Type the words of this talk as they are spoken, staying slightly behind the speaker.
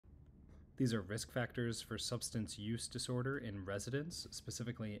These are risk factors for substance use disorder in residents,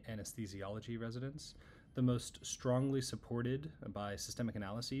 specifically anesthesiology residents. The most strongly supported by systemic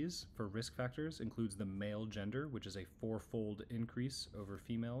analyses for risk factors includes the male gender, which is a fourfold increase over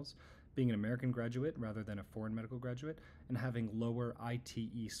females, being an American graduate rather than a foreign medical graduate, and having lower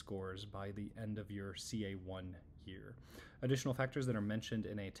ITE scores by the end of your CA1 year. Additional factors that are mentioned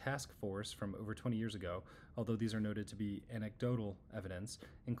in a task force from over 20 years ago, although these are noted to be anecdotal evidence,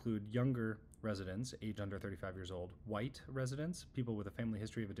 include younger residents, age under 35 years old, white residents, people with a family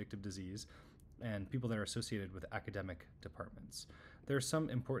history of addictive disease, and people that are associated with academic departments. There are some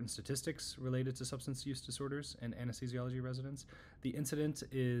important statistics related to substance use disorders in anesthesiology residents. The incidence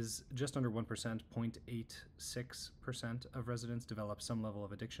is just under 1%, 0.86% of residents develop some level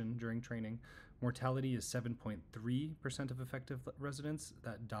of addiction during training. Mortality is 7.3% of effective residents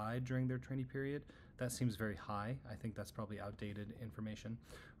that died during their training period. That seems very high. I think that's probably outdated information.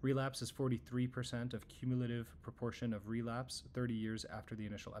 Relapse is 43% of cumulative proportion of relapse 30 years after the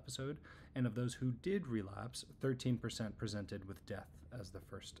initial episode, and of those who did relapse, 13% presented with death as the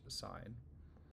first sign.